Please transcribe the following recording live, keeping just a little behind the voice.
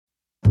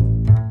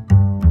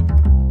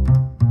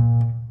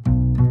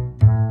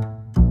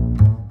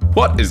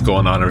What is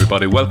going on,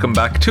 everybody? Welcome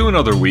back to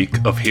another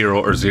week of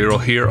Hero or Zero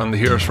here on the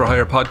Heroes for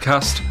Hire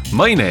podcast.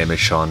 My name is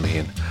Sean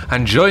Meehan,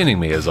 and joining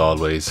me as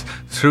always,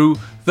 through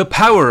the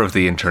power of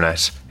the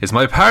internet, is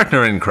my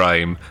partner in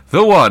crime,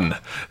 the one,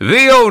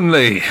 the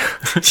only,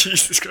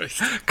 Jesus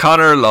Christ,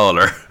 Connor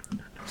Lawler.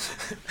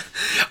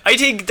 I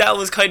think that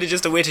was kind of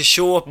just a way to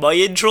show up my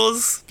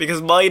intros,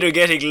 because mine are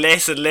getting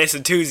less and less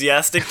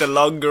enthusiastic the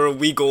longer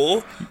we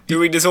go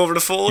doing this over the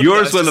phone.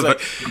 Yours was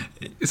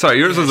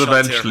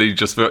eventually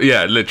just,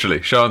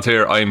 literally, Sean's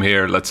here, I'm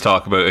here, let's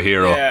talk about a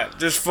hero. Yeah,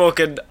 just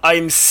fucking,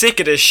 I'm sick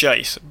of this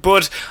shite.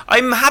 But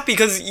I'm happy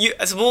because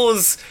I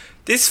suppose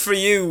this for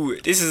you,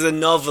 this is a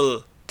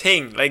novel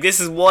thing. Like, this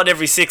is one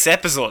every 6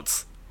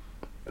 episodes.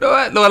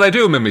 Well, I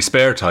do them in my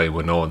spare time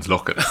when no one's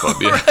looking.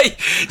 But, yeah. Right,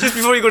 just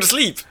before you go to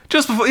sleep.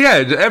 Just before,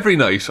 every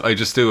night I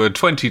just do a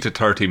 20 to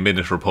 30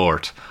 minute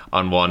report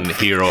on one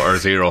hero or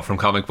zero from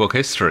comic book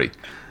history.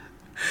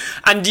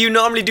 And do you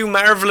normally do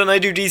Marvel and I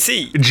do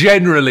DC?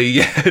 Generally,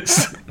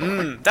 yes.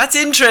 That's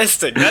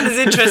interesting. That is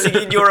interesting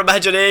in your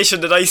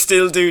imagination that I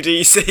still do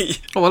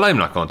DC. Oh, well, I'm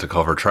not going to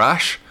cover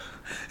trash.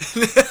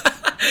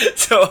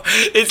 So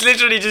it's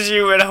literally just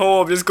you at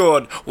home just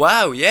going,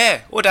 wow,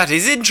 yeah, that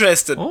is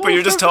interesting. But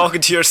you're just talking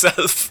to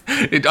yourself.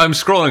 I'm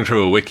scrolling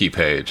through a wiki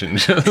page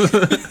and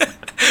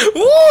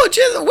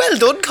well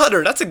done,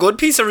 Connor. That's a good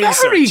piece of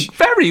research. Very,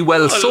 very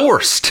well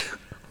sourced.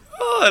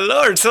 Oh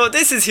Lord, so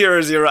this is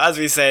Hero Zero, as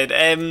we said.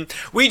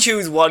 We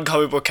choose one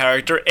comic book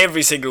character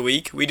every single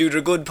week. We do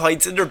their good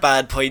points and their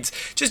bad points.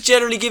 Just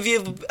generally give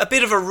you a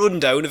bit of a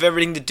rundown of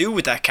everything to do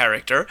with that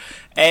character.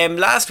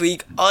 Last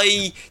week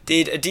I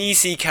did a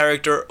DC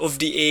character of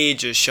the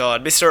ages,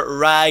 Sean, Mr.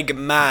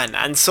 Ragman.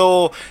 And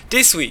so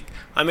this week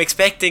I'm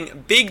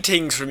expecting big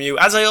things from you,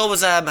 as I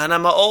always am, and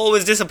I'm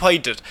always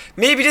disappointed.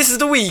 Maybe this is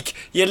the week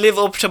you live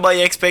up to my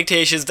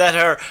expectations that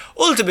are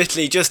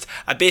ultimately just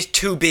a bit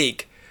too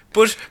big.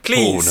 But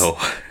please,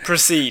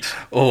 proceed.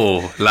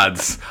 Oh,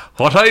 lads,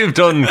 what I've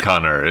done,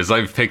 Connor, is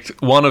I've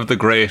picked one of the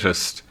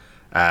greatest.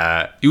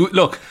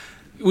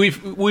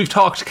 We've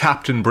talked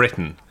Captain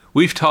Britain,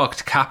 we've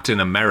talked Captain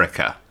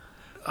America.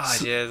 Oh,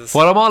 Jesus.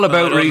 What I'm all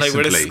about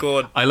recently,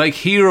 I like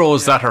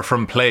heroes that are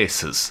from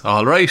places.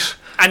 All right.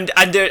 And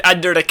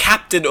they're the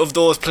captain of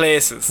those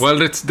places. Well,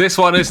 this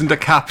one isn't a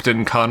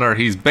captain, Connor.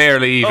 He's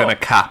barely even a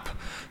cap.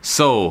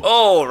 So.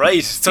 Oh,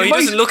 right. So he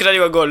doesn't look at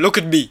anyone going, look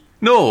at me.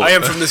 No. I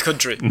am from this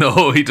country.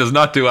 No, he does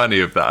not do any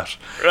of that.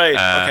 Right,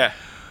 okay.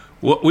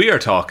 We are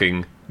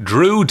talking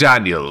Drew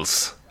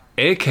Daniels,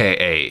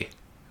 a.k.a.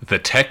 the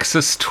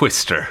Texas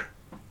Twister.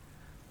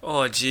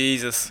 Oh,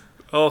 Jesus.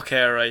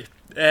 Okay, right.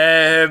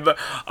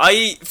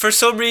 For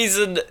some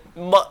reason,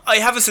 I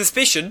have a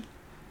suspicion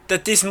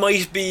that this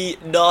might be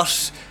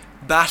not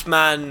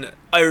Batman,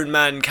 Iron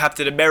Man,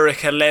 Captain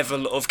America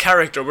level of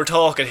character we're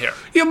talking here.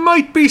 You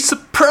might be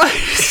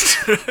surprised.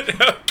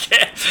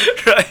 Okay,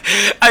 right.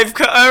 I've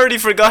already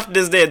forgotten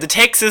his name. The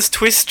Texas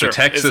Twister. The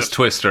Texas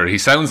Twister. He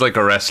sounds like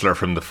a wrestler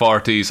from the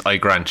 40s, I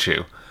grant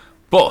you.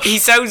 But he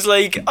sounds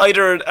like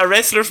either a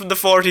wrestler from the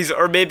 40s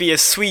or maybe a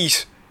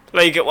sweet.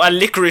 Like a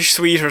licorice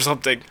sweet or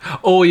something.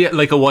 Oh yeah,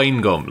 like a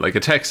wine gum, like a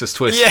Texas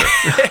Twister.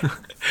 Yeah.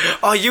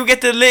 Oh, you get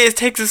the latest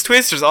Texas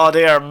Twisters. Oh,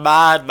 they are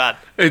mad, man.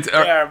 They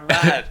are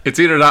mad. It's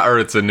either that or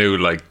it's a new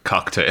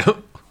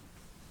cocktail.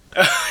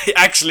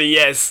 Actually,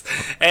 yes.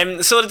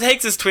 So the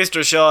Texas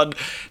Twister, Sean,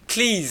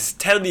 please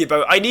tell me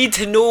about. I need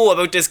to know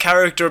about this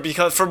character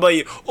because for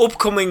my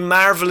upcoming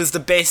Marvel is the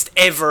best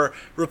ever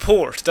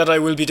report that I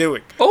will be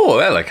doing. Oh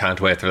well, I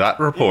can't wait for that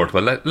report.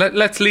 Well,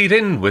 let's lead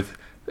in with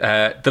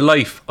the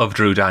life of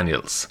Drew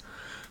Daniels.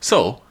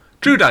 So,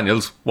 Drew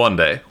Daniels, one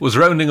day, was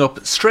rounding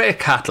up stray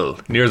cattle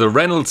near the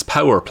Reynolds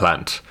power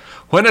plant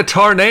when a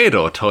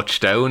tornado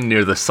touched down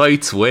near the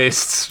site's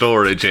waste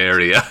storage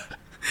area.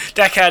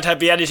 That can't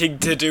be anything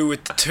to do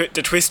with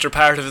the Twister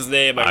part of his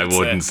name, I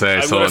wouldn't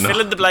say so, I'm going to fill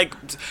in the blank.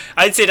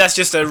 I'd say that's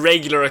just a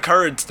regular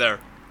occurrence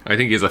there. I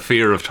think he's a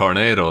fear of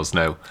tornadoes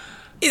now.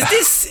 Is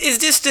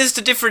this just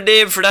a different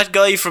name for that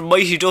guy from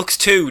Mighty Ducks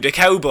 2, the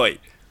cowboy?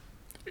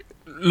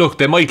 Look,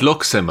 they might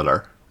look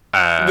similar.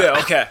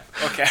 Yeah, okay.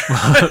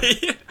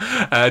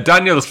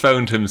 Daniels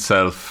found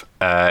himself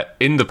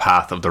in the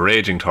path of the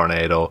raging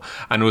tornado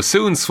and was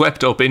soon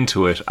swept up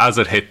into it as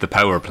it hit the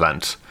power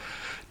plant.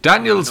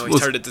 Daniels he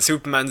turned into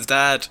Superman's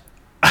dad.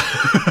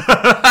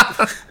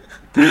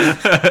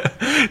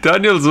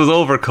 Daniels was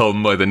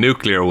overcome by the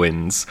nuclear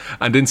winds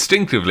and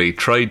instinctively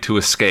tried to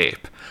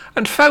escape,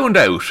 and found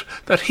out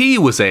that he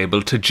was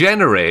able to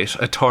generate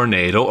a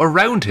tornado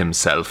around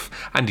himself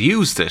and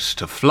used it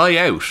to fly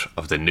out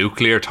of the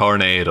nuclear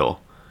tornado.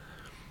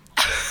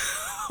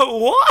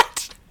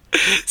 What?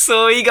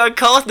 So he got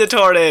caught in the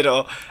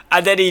tornado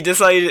and then he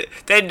decided,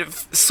 then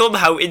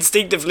somehow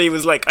instinctively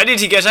was like, I need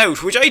to get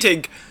out, which I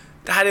think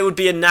that it would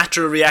be a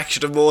natural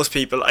reaction of most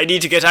people. I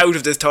need to get out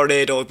of this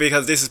tornado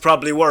because this is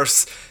probably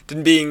worse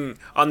than being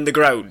on the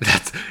ground.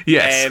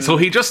 Yes, so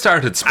he just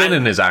started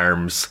spinning his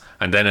arms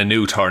and then a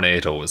new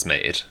tornado was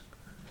made.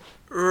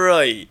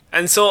 Right.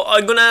 And so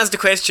I'm going to ask the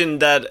question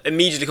that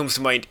immediately comes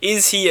to mind.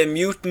 Is he a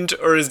mutant,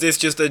 or is this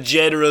just a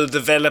general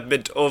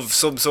development of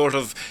some sort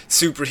of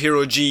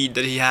superhero gene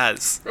that he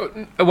has?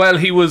 Well,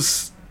 he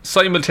was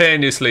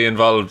simultaneously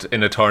involved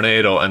in a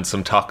tornado and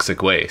some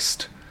toxic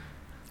waste.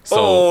 So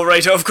oh,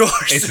 right, of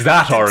course. it's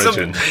that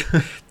origin.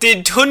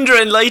 Did thunder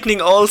and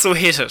lightning also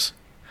hit it?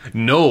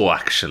 No,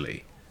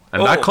 actually.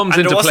 And that comes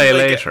and into there play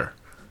wasn't, like, later.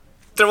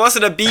 There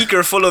wasn't a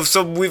beaker full of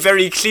some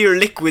very clear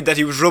liquid that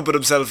he was rubbing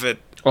himself in.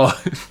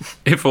 Oh,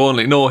 if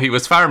only. No, he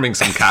was farming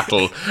some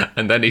cattle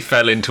and then he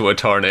fell into a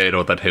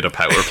tornado that hit a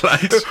power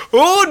plant.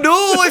 Oh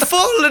no, I've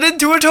fallen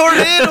into a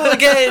tornado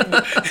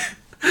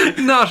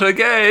again! Not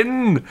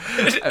again!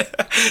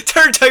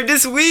 Third time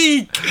this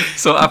week!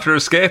 So after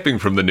escaping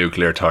from the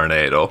nuclear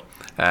tornado,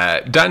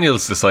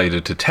 Daniels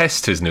decided to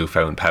test his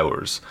newfound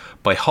powers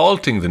by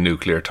halting the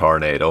nuclear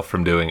tornado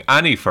from doing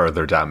any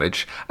further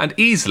damage and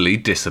easily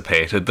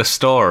dissipated the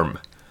storm.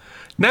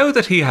 Now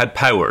that he had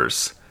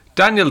powers,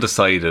 Daniel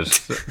decided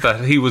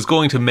that he was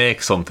going to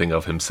make something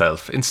of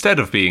himself instead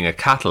of being a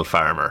cattle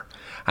farmer,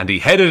 and he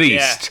headed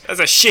east. Yeah,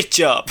 that's a shit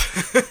job.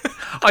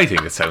 I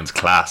think it sounds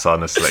class,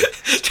 honestly.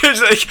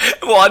 There's like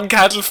one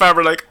cattle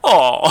farmer like,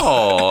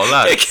 Oh,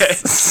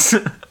 lads.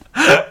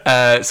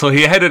 okay. So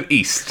he headed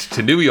east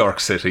to New York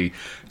City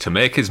to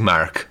make his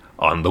mark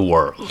on the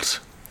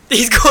world.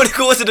 He's going to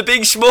go to the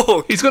big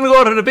smoke. He's going to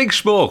go to the big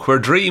smoke where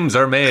dreams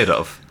are made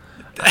of.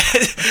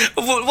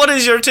 What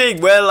is your thing?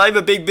 Well, I'm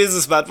a big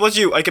businessman. What's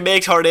you? I can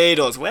make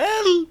tornadoes.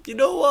 Well, you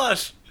know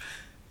what?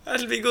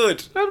 That'll be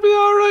good. That'll be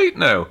alright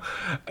now.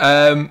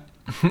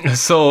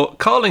 So,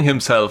 calling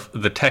himself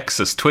the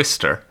Texas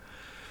Twister,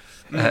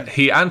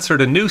 he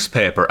answered a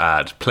newspaper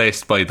ad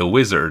placed by the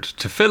Wizard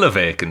to fill a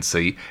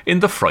vacancy in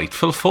the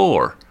Frightful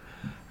Four.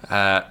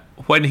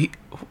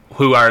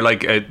 Who are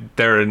like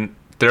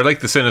they're like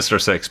the Sinister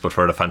Six, but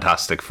for the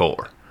Fantastic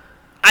Four.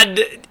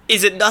 And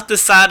is it not the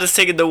saddest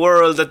thing in the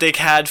world that they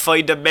can't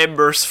find the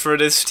members for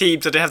this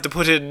team, so they have to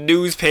put a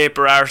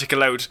newspaper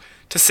article out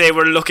to say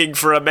we're looking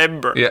for a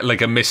member? Yeah,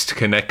 like a missed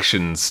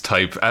connections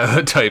type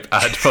ad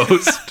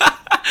post.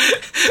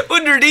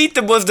 Underneath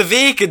them was the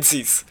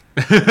vacancies.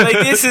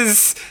 Like this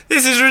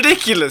is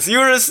ridiculous.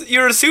 You're a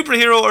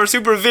superhero or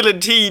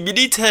supervillain team. You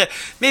need to,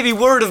 maybe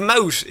word of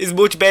mouth is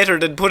much better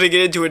than putting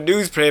it into a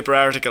newspaper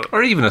article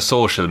Or even a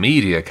social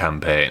media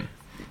campaign.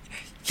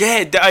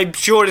 Yeah, I'm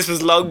sure this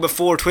was long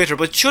before Twitter,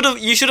 but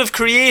you should have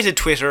created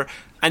Twitter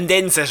and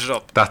then set it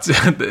up. That's,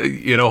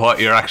 you know what,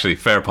 you're actually,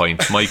 fair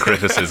point. My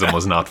criticism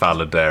was not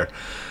valid there.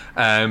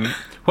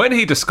 When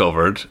he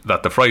discovered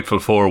that the Frightful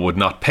Four would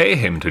not pay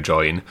him to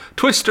join,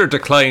 Twister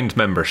declined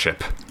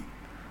membership.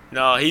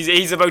 No,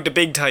 he's about the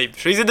big time.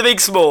 He's in the big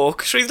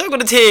smoke. He's not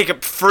going to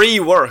take free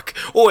work.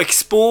 Oh,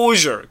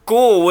 exposure.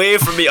 Go away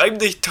from me. I'm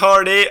the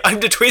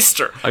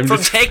Twister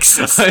from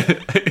Texas.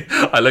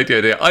 I like the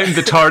idea. I'm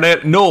the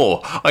tornado.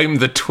 No, I'm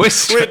the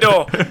Twister. Wait,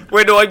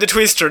 no, I'm the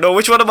Twister. No,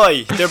 which one am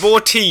I? They're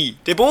both T.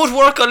 They both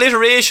work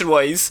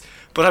alliteration-wise,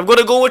 but I'm going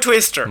to go with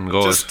Twister.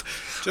 Just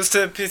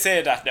to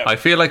say that now. I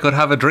feel I could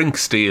have a drink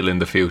steal in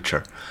the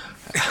future.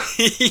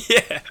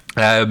 Yeah.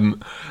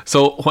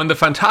 So when the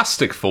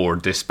Fantastic Four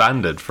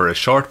disbanded for a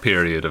short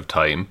period of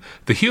time,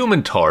 the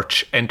Human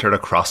Torch entered a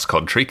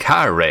cross-country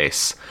car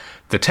race.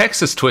 The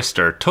Texas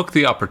Twister took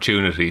the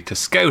opportunity to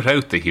scout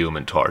out the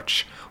Human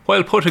Torch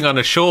while putting on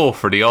a show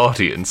for the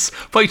audience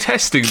by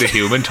testing the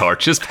Human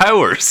Torch's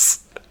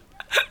powers.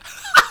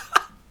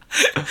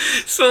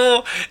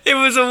 So it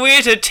was a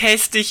way to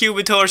test the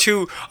Human Torch,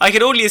 who I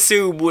can only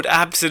assume would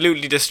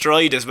absolutely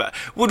destroy this man.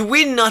 Would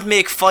wind not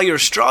make fire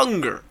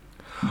stronger?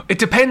 It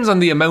depends on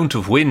the amount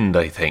of wind,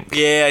 I think.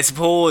 Yeah, I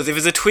suppose if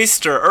it's a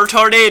twister or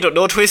tornado,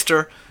 no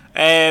twister,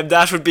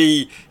 that would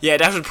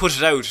put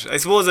it out. I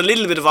suppose a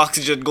little bit of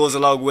oxygen goes a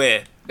long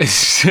way.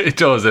 It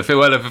does. If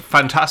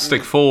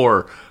Fantastic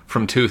Four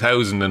from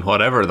 2000 and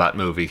whatever that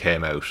movie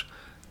came out,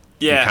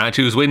 you can't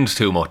use wind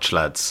too much,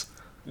 lads.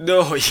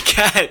 No, you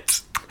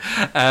can't.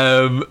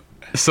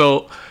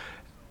 So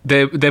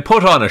they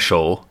put on a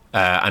show.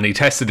 And he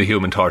tested the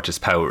Human Torch's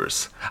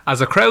powers. As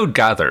a crowd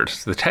gathered,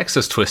 the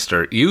Texas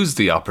Twister used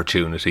the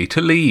opportunity to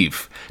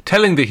leave,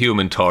 telling the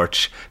Human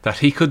Torch that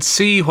he could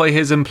see why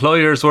his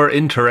employers were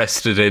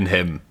interested in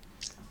him.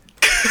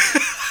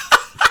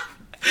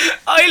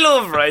 I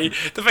love, right,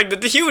 the fact that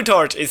the Human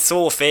Torch is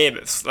so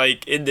famous,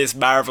 like, in this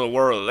Marvel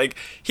world. Like,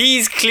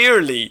 he's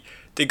clearly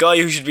the guy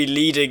who should be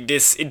leading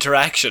this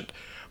interaction.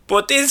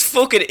 But this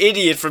fucking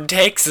idiot from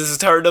Texas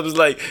turned up and was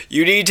like,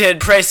 you need to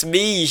impress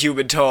me,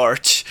 Human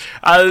Torch.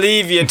 I'll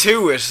leave you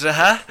to it,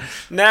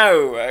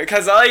 Now,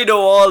 because I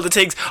know all the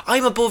things.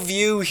 I'm above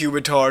you,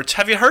 Human Torch.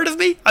 Have you heard of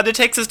me? I'm the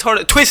Texas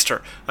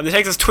Twister. I'm the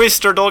Texas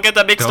Twister. Don't get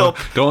that mixed up.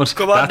 Don't.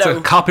 Come on. That's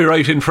a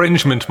copyright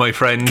infringement, my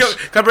friend.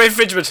 Copyright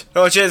infringement.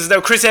 Oh, Jesus. Now,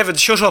 Chris Evans,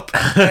 shut up.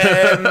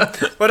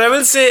 But I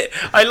will say,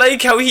 I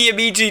like how he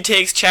immediately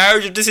takes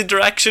charge of this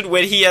interaction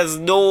when he has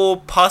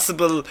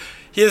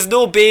he has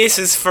no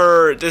basis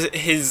for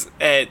he's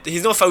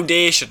no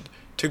foundation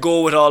to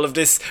go with all of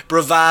this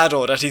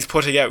bravado that he's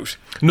putting out.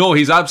 No,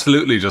 he's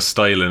absolutely just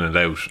styling it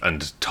out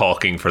and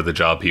talking for the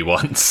job he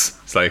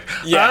wants. It's like,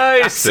 Yeah,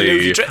 I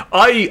absolutely. see.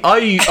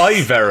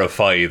 I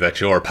verify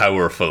that you're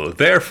powerful,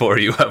 therefore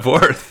you have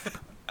worth.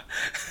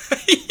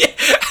 Yeah,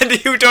 and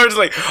the U-turn's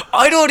like,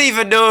 I don't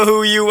even know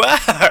who you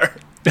are.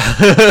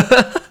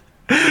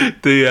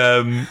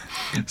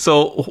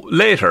 So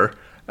later,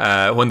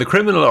 when the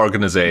criminal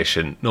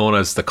organization known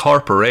as the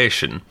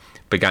Corporation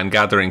began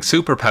gathering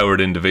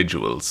superpowered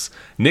individuals,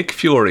 Nick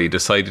Fury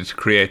decided to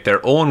create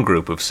their own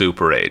group of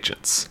super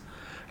agents.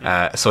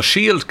 So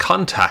S.H.I.E.L.D.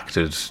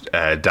 contacted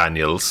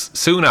Daniels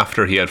soon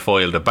after he had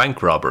foiled a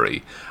bank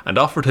robbery and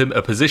offered him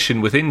a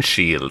position within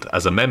S.H.I.E.L.D.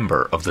 as a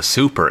member of the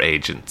super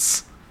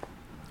agents.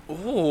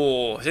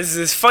 Oh, this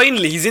is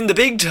finally, he's in the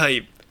big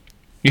time.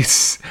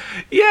 The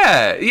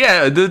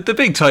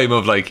big time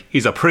of, like,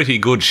 he's a pretty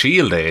good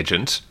S.H.I.E.L.D.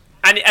 agent.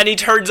 And he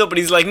turns up and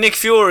he's like, Nick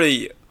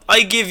Fury,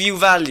 I give you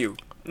value.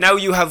 Now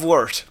you have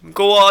worth.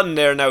 Go on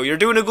there now. You're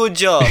doing a good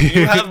job.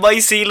 You have my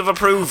seal of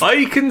approval.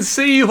 I can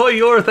see why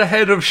you're the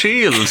head of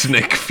S.H.I.E.L.D.,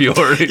 Nick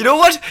Fury. You know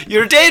what?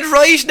 You're dead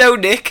right now,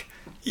 Nick.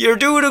 You're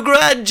doing a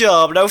grand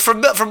job. Now,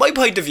 from my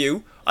point of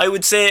view, I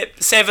would say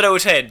 7 out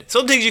of 10.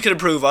 Some things you can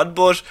improve on,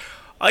 but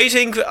I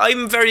think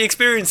I'm very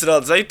experienced at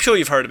all this. I'm sure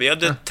you've heard of me. I'm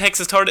the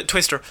Texas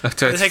Twister. The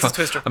Texas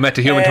Twister. I met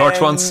the Human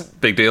Torch once.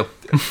 Big deal.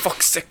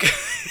 Fuck's sake.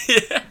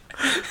 Yeah.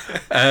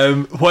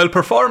 While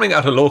performing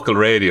at a local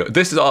radio,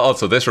 this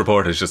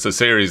report is just a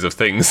series of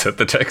things that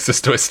the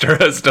Texas Twister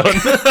has done.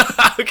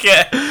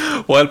 Okay.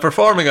 While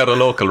performing at a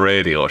local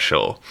radio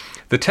show,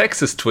 the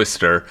Texas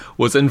Twister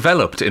was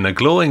enveloped in a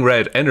glowing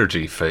red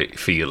energy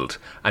field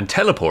and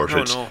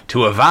teleported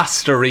to a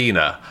vast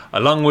arena,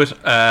 along with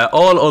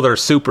all other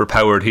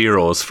superpowered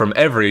heroes from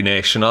every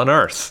nation on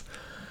Earth.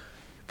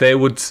 They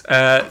would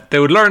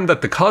learn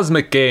that the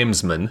cosmic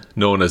gamesman,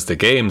 known as the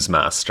Games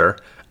Master,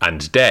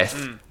 and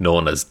Death,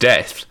 known as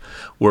Death,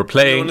 were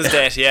playing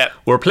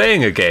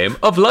a game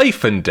of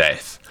life and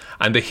death,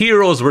 and the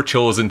heroes were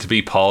chosen to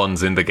be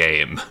pawns in the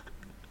game.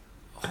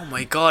 Oh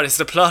my god, it's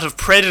the plot of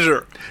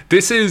Predator.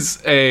 This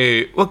is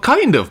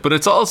kind of, but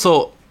it's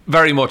also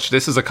very much,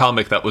 this is a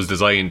comic that was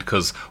designed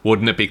because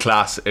wouldn't it be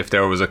class if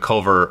there was a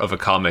cover of a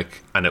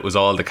comic and it was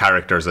all the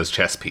characters as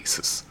chess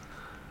pieces?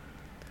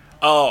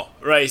 Oh,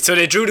 right. So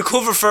they drew the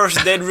cover first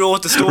and then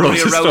wrote the story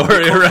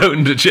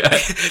around it, yeah.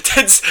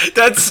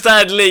 That's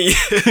Stan Lee.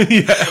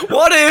 Yeah.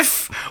 What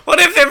if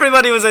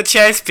everybody was a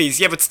chess piece?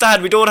 Yeah, but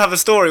Stan, we don't have a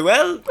story.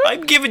 Well,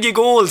 I'm giving you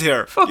gold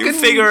here. You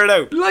figure it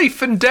out.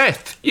 Life and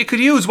death. You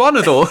could use one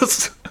of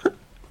those.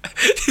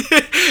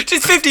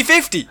 Just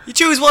 50-50. You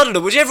choose one of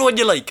them, whichever one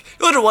you like.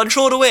 The other one,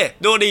 throw it away.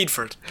 No need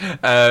for it.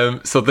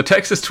 So the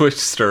Texas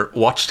Twister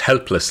watched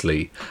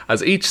helplessly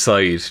as each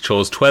side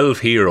chose 12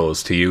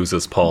 heroes to use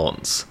as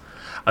pawns.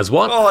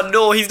 Oh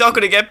no, he's not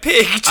going to get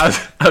picked.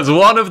 As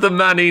one of the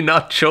many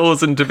not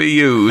chosen to be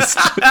used.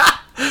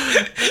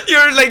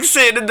 You're like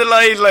sitting in the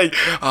line like,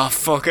 oh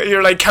fuck it.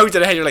 You're like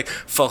counting ahead. You're like,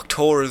 fuck,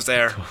 Thor is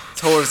there.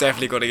 Thor's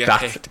definitely going to get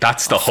picked.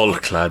 That's the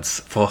Hulk,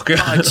 lads. Fuck.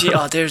 That's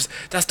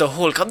the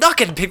Hulk. I'm not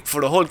getting picked for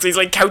the Hulk. So he's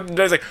like counting.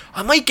 I was like,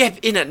 I might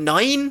get in at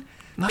 9.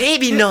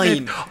 Maybe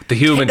 9. The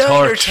Human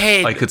Torch.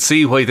 I could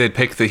see why they'd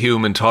pick the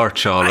Human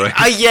Torch, alright.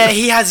 Yeah,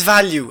 he has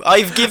value.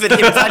 I've given him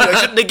value. I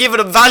shouldn't have given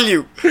him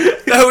value.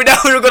 Now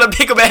we're going to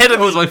pick him ahead of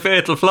me. That was my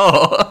fatal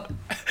flaw.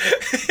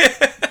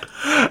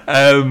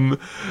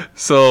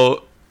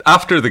 So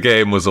after the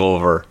game was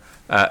over,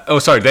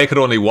 they could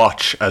only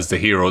watch as the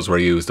heroes were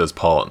used as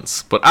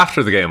pawns. But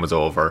after the game was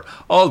over,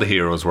 all the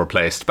heroes were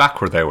placed back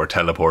where they were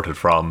teleported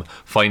from,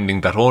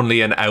 finding that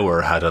only an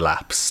hour had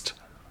elapsed.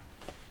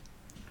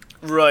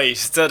 Right,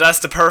 so that's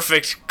the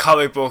perfect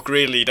comic book,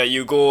 really, that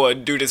you go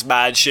and do this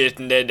mad shit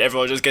and then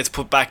everyone just gets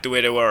put back the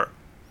way they were.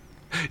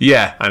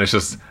 Yeah, and it's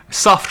just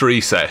soft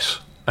reset.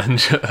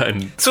 And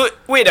So,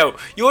 wait now,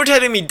 you're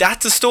telling me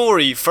that's a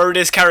story for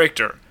this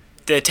character?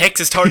 The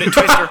Texas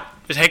Twister?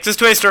 The Texas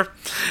Twister.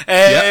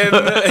 I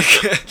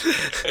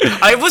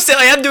must say,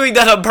 I am doing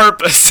that on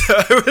purpose.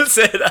 I will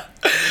say that.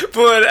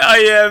 But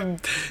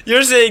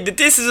you're saying that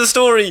this is a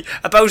story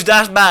about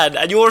that man,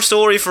 and your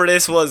story for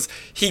this was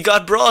he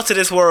got brought to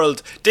this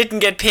world, didn't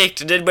get picked,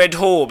 and then went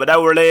home an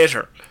hour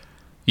later.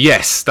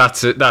 Yes,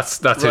 that's it.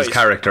 That's right. His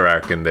character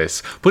arc in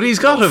this. But he's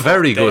got a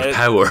very good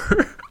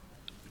power.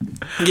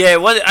 Yeah,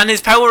 and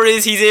his power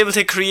is he's able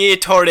to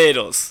create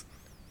tornadoes.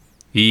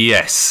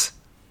 Yes.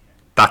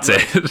 That's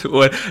it.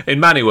 In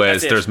many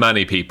ways, there's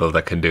many people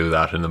that can do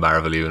that in the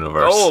Marvel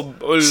Universe.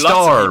 Oh,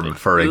 Storm,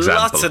 for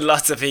example. Lots and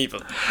lots of people.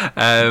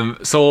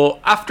 So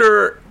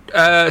after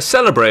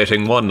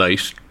celebrating one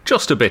night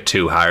just a bit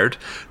too hard,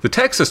 the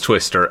Texas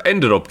Twister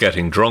ended up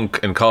getting drunk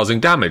and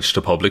causing damage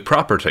to public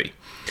property.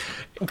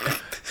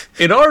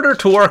 In order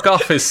to work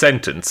off his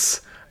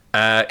sentence,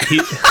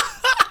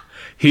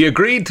 he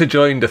agreed to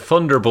join the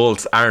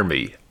Thunderbolts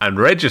army and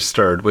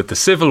registered with the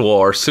Civil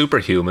War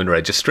Superhuman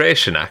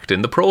Registration Act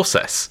in the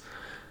process.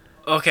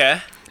 Okay.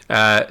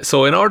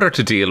 So in order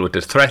to deal with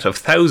the threat of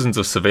thousands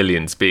of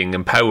civilians being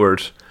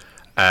empowered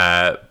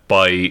by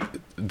by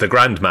the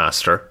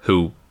Grandmaster,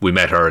 who we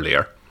met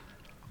earlier.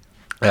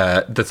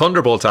 The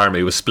Thunderbolt's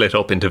army was split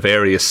up into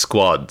various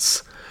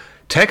squads.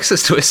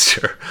 Texas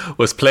Twister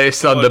was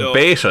placed on the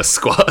Beta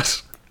squad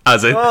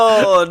as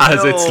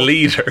its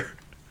leader.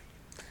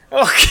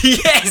 Oh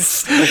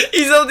yes,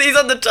 he's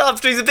on the top.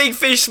 So he's a big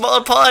fish,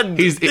 small pond.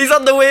 He's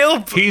on the way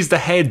up. He's the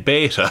head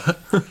Beta.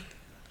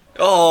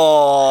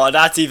 Oh,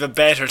 that's even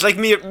better. It's like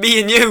me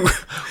and you.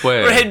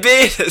 We're head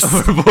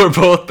betas. We're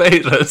both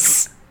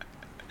betas.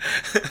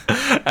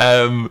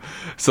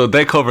 So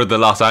they covered the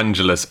Los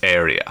Angeles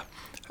area.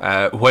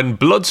 When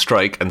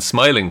Bloodstrike and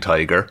Smiling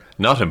Tiger,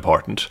 not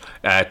important,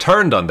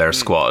 turned on their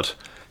squad,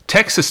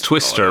 Texas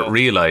Twister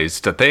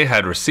realised that they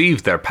had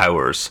received their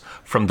powers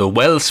from the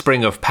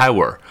Wellspring of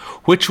Power,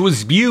 which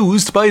was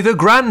used by the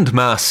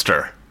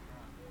Grandmaster.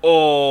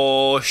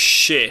 Oh,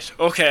 shit.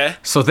 Okay.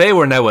 So they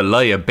were now a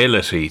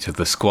liability to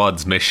the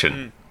squad's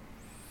mission.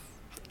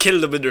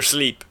 Kill them in their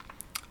sleep.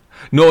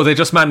 No, they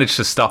just managed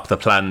to stop the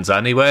plans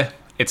anyway.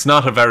 It's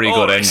not a very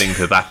good ending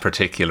to that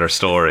particular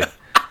story.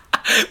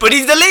 But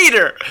he's the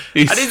leader,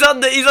 and he's on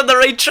the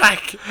right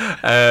track.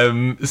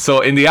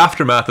 So in the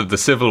aftermath of the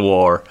Civil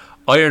War,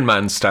 Iron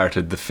Man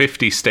started the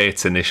 50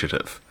 States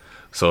Initiative.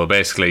 So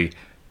basically,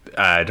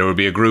 there would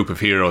be a group of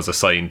heroes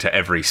assigned to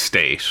every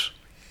state,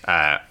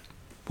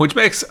 which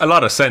makes a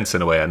lot of sense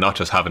in a way, and not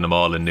just having them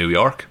all in New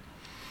York.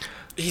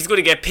 He's going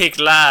to get picked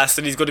last,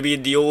 and he's going to be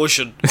in the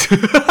ocean.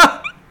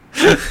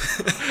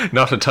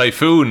 Not a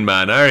typhoon,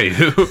 man, are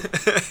you?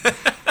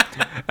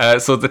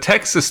 So the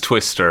Texas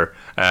Twister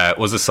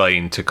was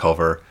assigned to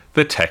cover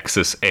the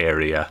Texas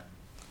area.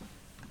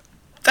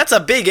 That's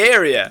a big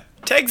area.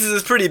 Texas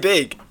is pretty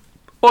big.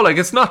 Oh, like,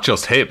 it's not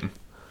just him.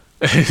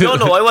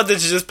 No, I wanted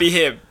to just be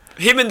him.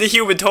 Him and the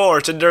Human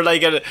Torch, and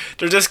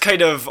they're just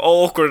kind of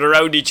awkward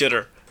around each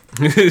other.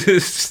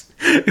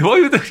 Why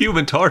would the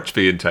Human Torch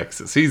be in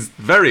Texas? He's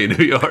very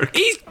New York.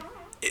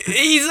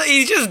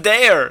 He's just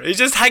there. He's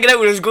just hanging out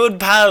with his good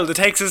pal, the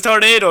Texas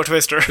Tornado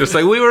Twister. Just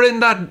like we were in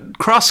that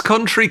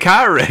cross-country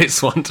car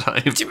race one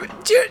time. Do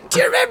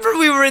you remember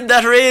we were in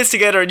that race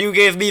together and you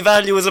gave me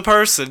value as a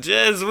person?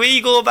 Yes,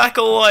 we go back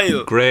a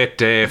while. Great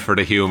day for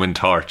the Human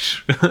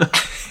Torch.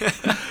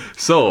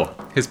 So,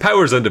 his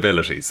powers and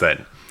abilities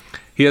then.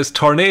 He has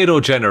tornado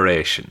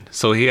generation,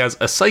 so he has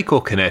a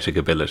psychokinetic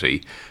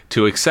ability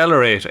to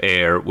accelerate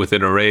air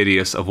within a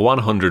radius of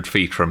 100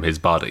 feet from his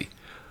body,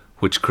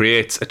 which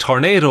creates a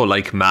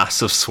tornado-like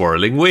mass of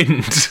swirling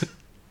wind.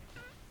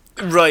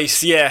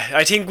 Right, yeah.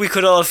 I think we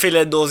could all fill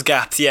in those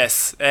gaps,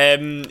 yes.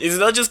 Is it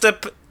not just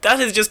that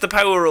is just the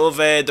power of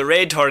the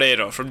Red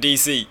Tornado from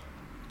DC.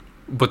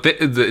 But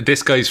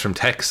this guy's from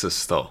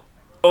Texas, though.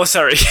 Oh,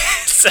 sorry.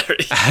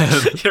 Sorry.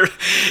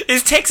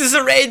 Is Texas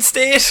a red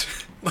state?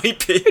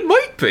 Might be. It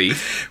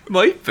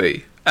might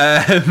be.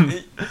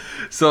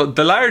 So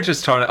the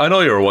largest tornado... I know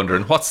you were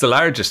wondering, what's the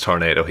largest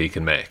tornado he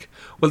can make?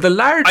 Well, the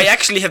largest... I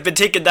actually have been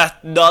thinking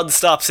that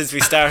non-stop since we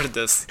started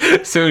this.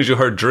 As soon as you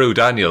heard Drew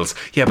Daniels.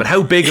 Yeah, but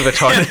how big of a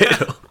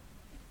tornado?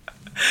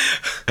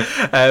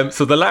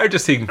 So the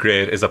largest he can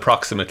create is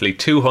approximately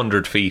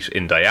 200 feet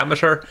in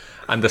diameter,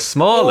 and the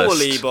smallest...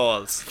 Holy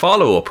balls.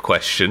 Follow-up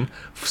question.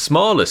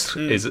 Smallest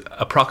is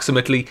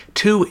approximately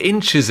 2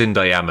 inches in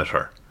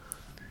diameter.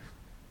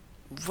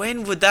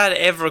 When would that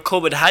ever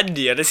come in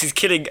handy unless he's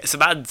killing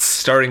some ants?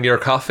 Stirring your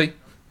coffee?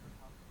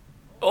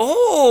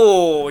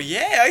 Oh,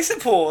 yeah, I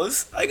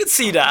suppose. I could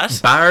see that.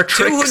 Bar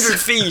tricks? 200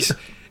 feet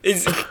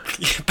is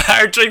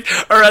bar trick,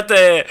 or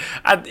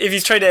if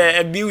he's trying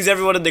to amuse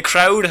everyone in the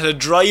crowd at a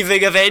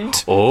driving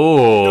event.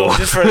 Oh.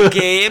 Just for a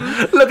game.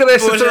 Look at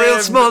this, it's a real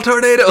small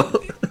tornado.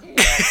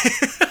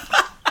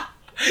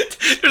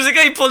 There's a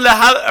guy pulling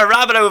a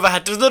rabbit out of a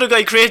hat. There's another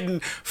guy creating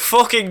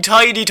fucking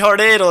tiny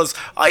tornadoes.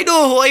 I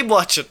know who I'm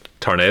watching.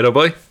 Tornado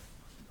Boy?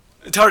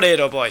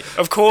 Tornado Boy.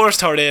 Of course,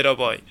 Tornado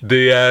Boy.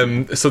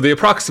 So the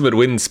approximate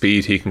wind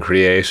speed he can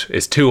create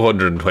is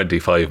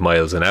 225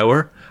 miles an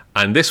hour,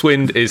 and this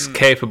wind is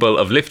capable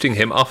of lifting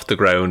him off the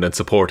ground and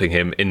supporting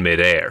him in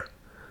midair.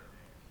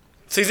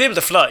 So he's able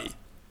to fly?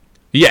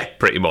 Yeah,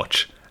 pretty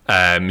much.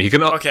 He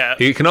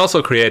can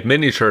also create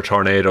miniature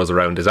tornadoes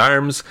around his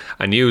arms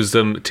and use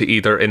them to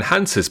either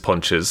enhance his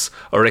punches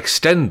or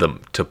extend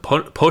them to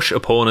push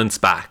opponents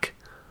back.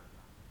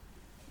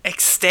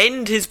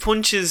 Extend his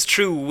punches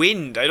through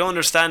wind? I don't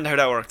understand how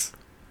that works.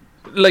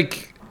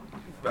 Like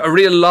a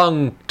real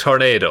long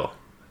tornado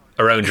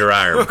around your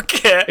arm.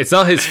 Okay. It's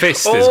not his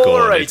fist is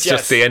going, right, it's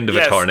just the end of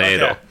a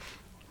tornado.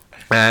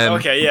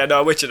 Okay, yeah, no,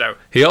 I'm with you now.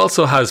 He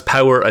also has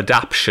power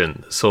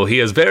adaptation, so he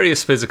has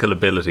various physical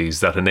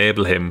abilities that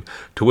enable him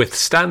to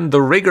withstand the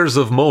rigours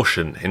of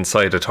motion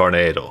inside a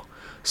tornado,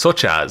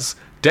 such as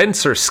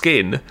denser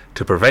skin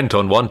to prevent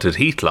unwanted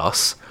heat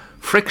loss,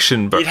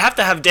 friction... You'd have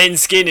to have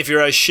dense skin if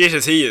you're as shit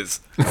as he is.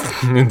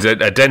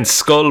 A dense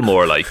skull,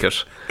 more like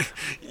it.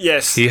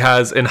 Yes. He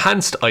has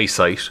enhanced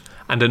eyesight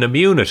and an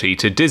immunity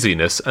to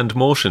dizziness and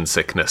motion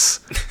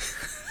sickness.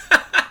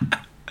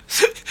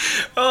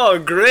 Oh,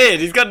 great!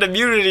 He's got an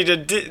immunity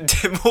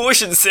to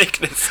motion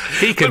sickness.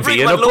 He can We'll bring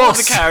be him in on a loads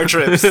bus. of car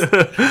trips.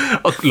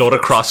 A load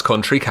of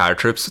cross-country car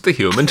trips with the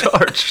Human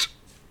Torch.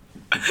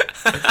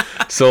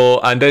 So,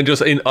 and then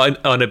just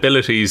on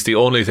abilities, the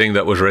only thing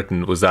that was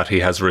written was that he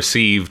has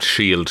received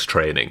shield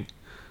training.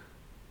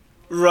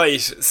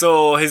 Right,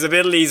 so his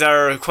abilities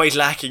are quite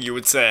lacking, you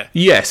would say.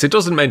 Yes, it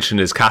doesn't mention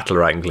his cattle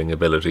wrangling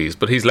abilities,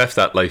 but he's left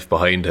that life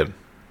behind him.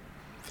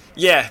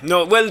 Yeah,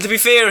 no, well, to be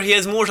fair, he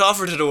has more to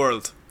offer to the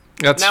world.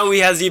 That's, Now he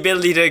has the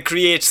ability to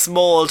create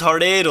small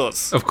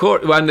tornadoes. of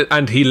course,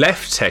 and he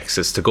left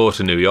Texas to go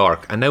to New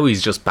York, and now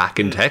he's just back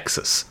in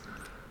Texas.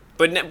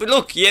 But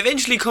look, you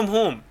eventually come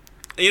home.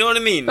 You know what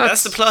I mean?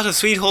 That's That's- the plot of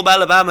Sweet Home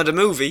Alabama, the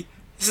movie.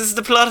 This is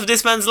the plot of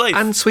this man's life.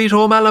 And Sweet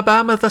Home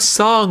Alabama, the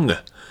song.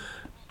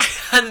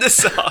 And the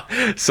song.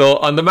 So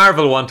on the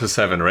Marvel 1 to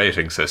 7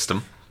 rating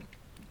system,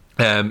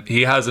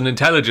 he has an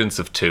intelligence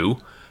of 2,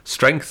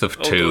 strength of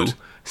 2, good.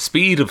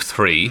 speed of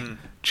 3,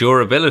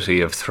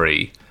 durability of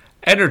 3,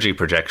 energy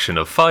projection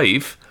of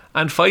 5,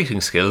 and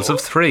fighting skills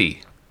of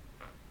 3.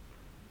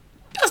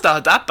 That's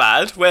not that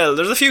bad. Well,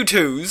 there's a few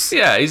twos.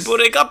 Yeah, But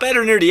it got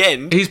better near the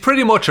end. he's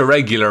pretty much a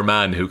regular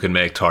man who can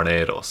make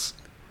tornadoes.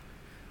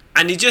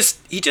 And he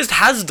just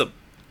has them.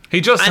 He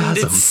just And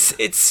has them.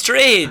 it's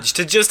strange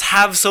to just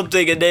have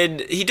something and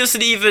then he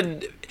doesn't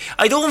even...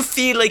 I don't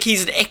feel like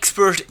he's an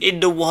expert in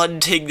the one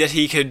thing that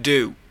he can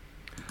do.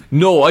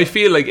 No, I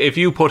feel like if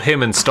you put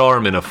him and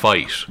Storm in a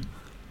fight,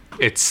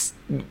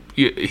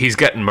 he's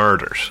getting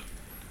murdered.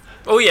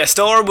 Oh yeah,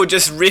 Storm would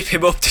just rip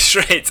him up to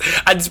shreds.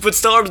 But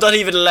Storm's not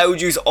even allowed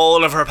to use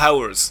all of her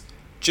powers.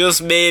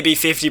 Just maybe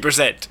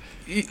 50%.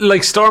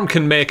 Like, Storm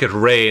can make it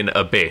rain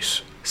a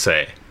bit,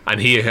 say, and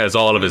he has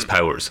all of his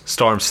powers.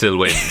 Storm still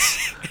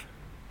wins.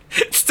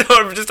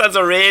 Storm just has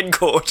a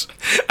raincoat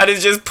and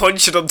is just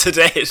punching him to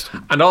death.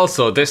 And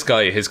also, this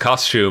guy, his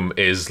costume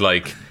is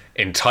like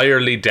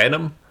entirely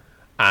denim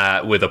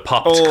with a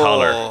popped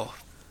collar.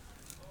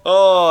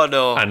 Oh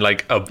no. And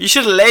like a, You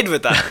should have led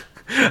with that.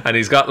 and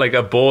he's got like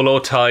a bolo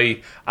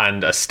tie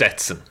and a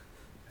Stetson.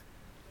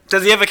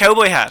 Does he have a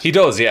cowboy hat? He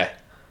does, yeah.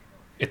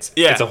 It's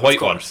a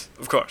white one.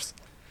 Of course.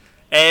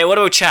 What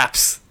about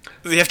chaps?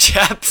 Does he have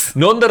chaps?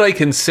 None that I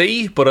can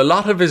see, but a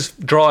lot of his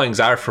drawings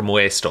are from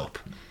waist up.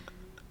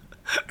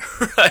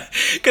 Right.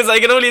 Because I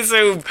can only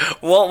assume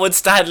what would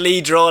Stan Lee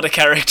draw the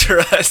character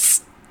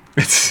as.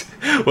 It's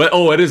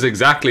it is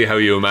exactly how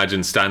you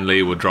imagine Stan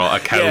Lee would draw a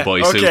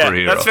cowboy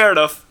superhero. That's fair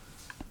enough.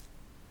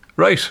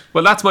 Right.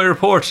 Well, that's my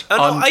report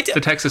on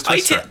the Texas I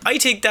Twister. I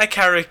think that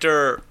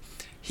character,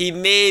 he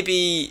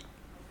maybe...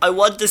 I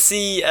want to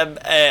see an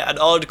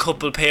odd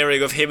couple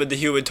pairing of him and the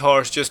Human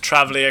Torch just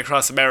travelling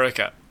across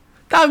America.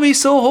 That'd be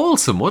so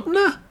wholesome, wouldn't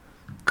it?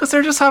 Because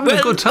they're just having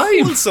a good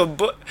time. Wholesome,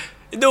 but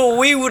no,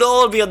 we would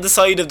all be on the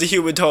side of the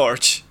Human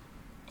Torch.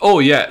 Oh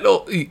yeah,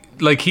 no,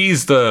 like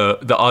he's the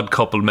odd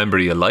couple member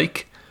you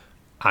like,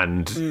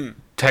 and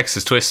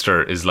Texas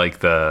Twister is like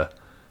the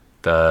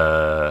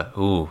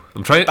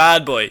I'm trying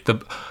Bad boy.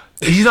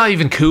 he's not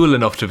even cool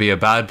enough to be a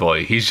bad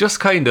boy. He's just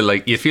kind of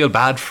like, you feel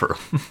bad for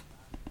him.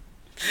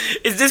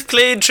 Is this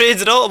Plane, Trains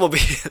and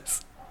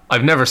Automobiles?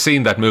 I've never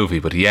seen that movie,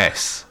 but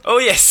yes. Oh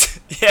yes,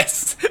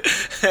 yes.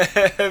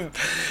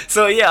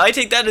 So yeah, I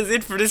think that is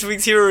it for this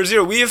week's Hero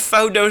Zero. We have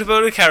found out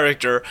about a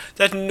character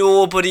that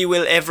nobody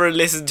will ever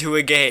listen to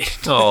again.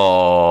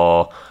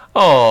 Oh.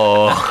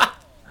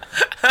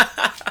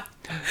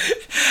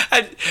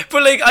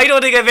 But like, I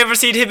don't think I've ever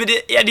seen him in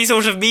any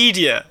sort of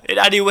media in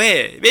any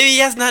way. Maybe he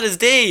hasn't had his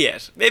day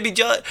yet. Maybe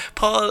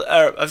Paul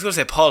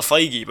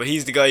Feige, but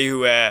he's the guy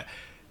who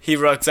he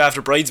rocks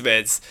after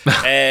Bridesmaids.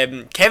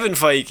 Kevin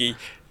Feige,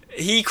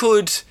 he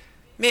could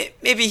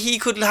maybe he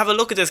could have a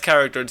look at this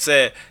character and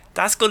say,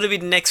 that's going to be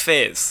the next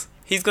phase.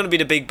 He's going to be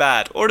the big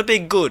bad or the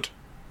big good.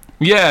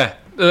 Yeah,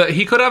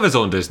 he could have his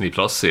own Disney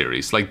Plus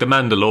series, like The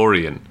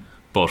Mandalorian,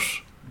 but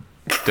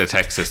the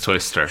Texas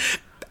Twister.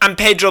 And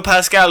Pedro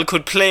Pascal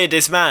could play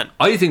this man.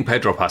 I think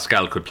Pedro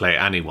Pascal could play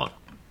anyone.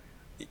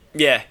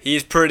 Yeah,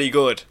 he's pretty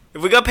good.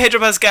 If we got Pedro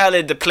Pascal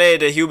in to play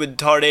the Human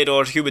Tornado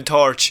or Human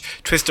Torch,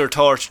 Twister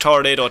Torch,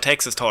 Tornado,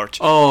 Texas Torch,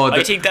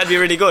 I think that'd be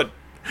really good.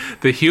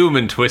 The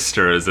Human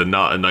Twister is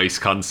not a nice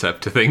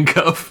concept to think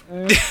of.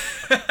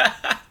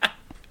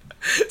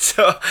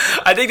 So,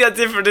 I think that's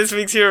it for this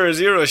week's Hero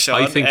Zero,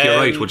 Sean. I think you're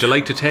right. Would you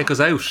like to take us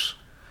out?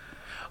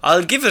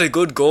 I'll give it a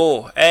good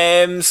go.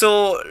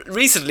 So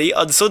recently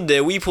on Sunday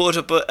we put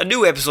up a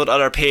new episode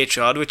on our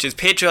Patreon, which is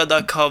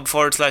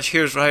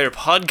patreon.com/Heroes for Hire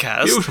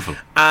podcast. Beautiful.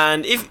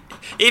 And if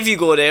you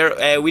go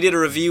there, we did a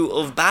review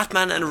of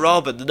Batman and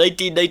Robin, the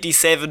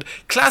 1997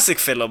 classic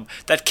film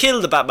that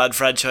killed the Batman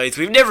franchise.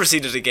 We've never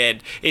seen it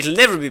again. It'll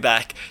never be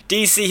back.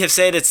 DC have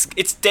said it's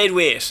dead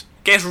weight.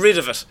 Get rid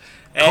of it.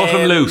 Cut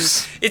him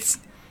loose. It's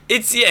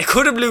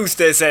cut him loose,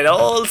 they said.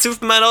 All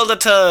Superman all the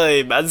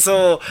time. And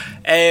so,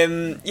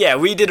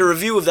 we did a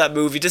review of that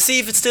movie to see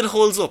if it still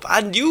holds up.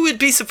 And you would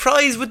be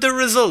surprised with the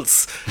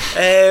results.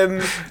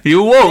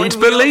 You won't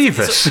believe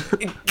it.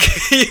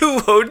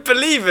 You won't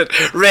believe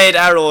it. Red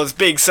arrows,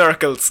 big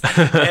circles.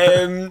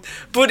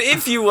 But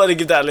if you want to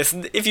give that a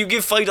listen, if you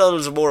give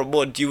 $5 or more a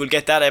month, you will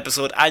get that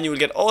episode and you will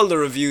get all the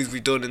reviews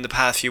we've done in the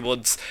past few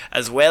months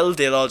as well.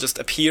 They'll all just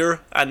appear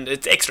and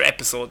it's extra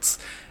episodes.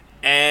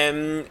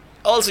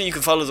 Also, you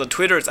can follow us on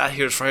Twitter. It's at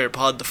Here's for Hire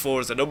Pod. The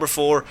 4 is the number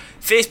 4.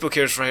 Facebook,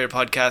 Here's for Hire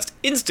Podcast.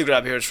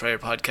 Instagram, Here's for Hire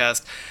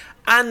Podcast.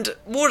 And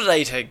what did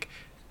I think?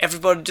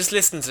 Everybody, just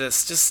listen to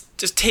this.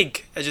 Just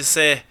think. I just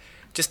say,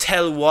 just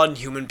tell one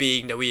human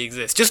being that we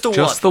exist. Just the one.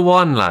 Just the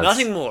one, lads.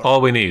 Nothing more.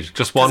 All we need.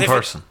 Just one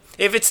person.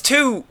 If it's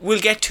 2, we'll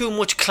get too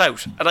much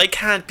clout. And I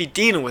can't be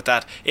dealing with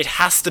that. It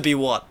has to be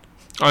 1.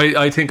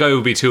 I think I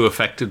would be too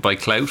affected by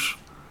clout.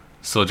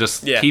 So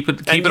just keep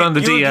it on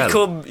the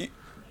DL.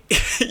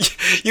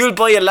 You'll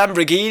buy a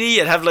Lamborghini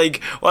and have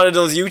like one of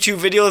those YouTube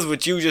videos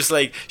with you just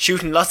like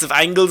shooting lots of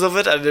angles of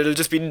it, and it'll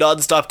just be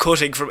non-stop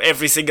cutting from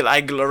every single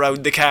angle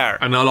around the car.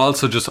 And I'll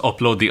also just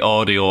upload the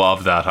audio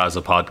of that as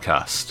a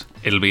podcast.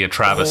 It'll be a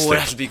travesty. Oh,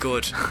 that'll be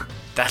good.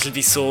 That'll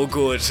be so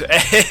good.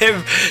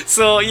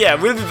 So yeah,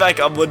 we'll be back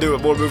on Monday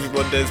with more Movie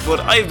Mondays. But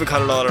I've been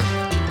Conor Lawler.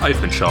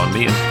 I've been Sean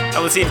Meehan. And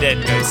we'll see you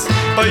then, guys.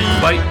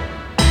 Bye.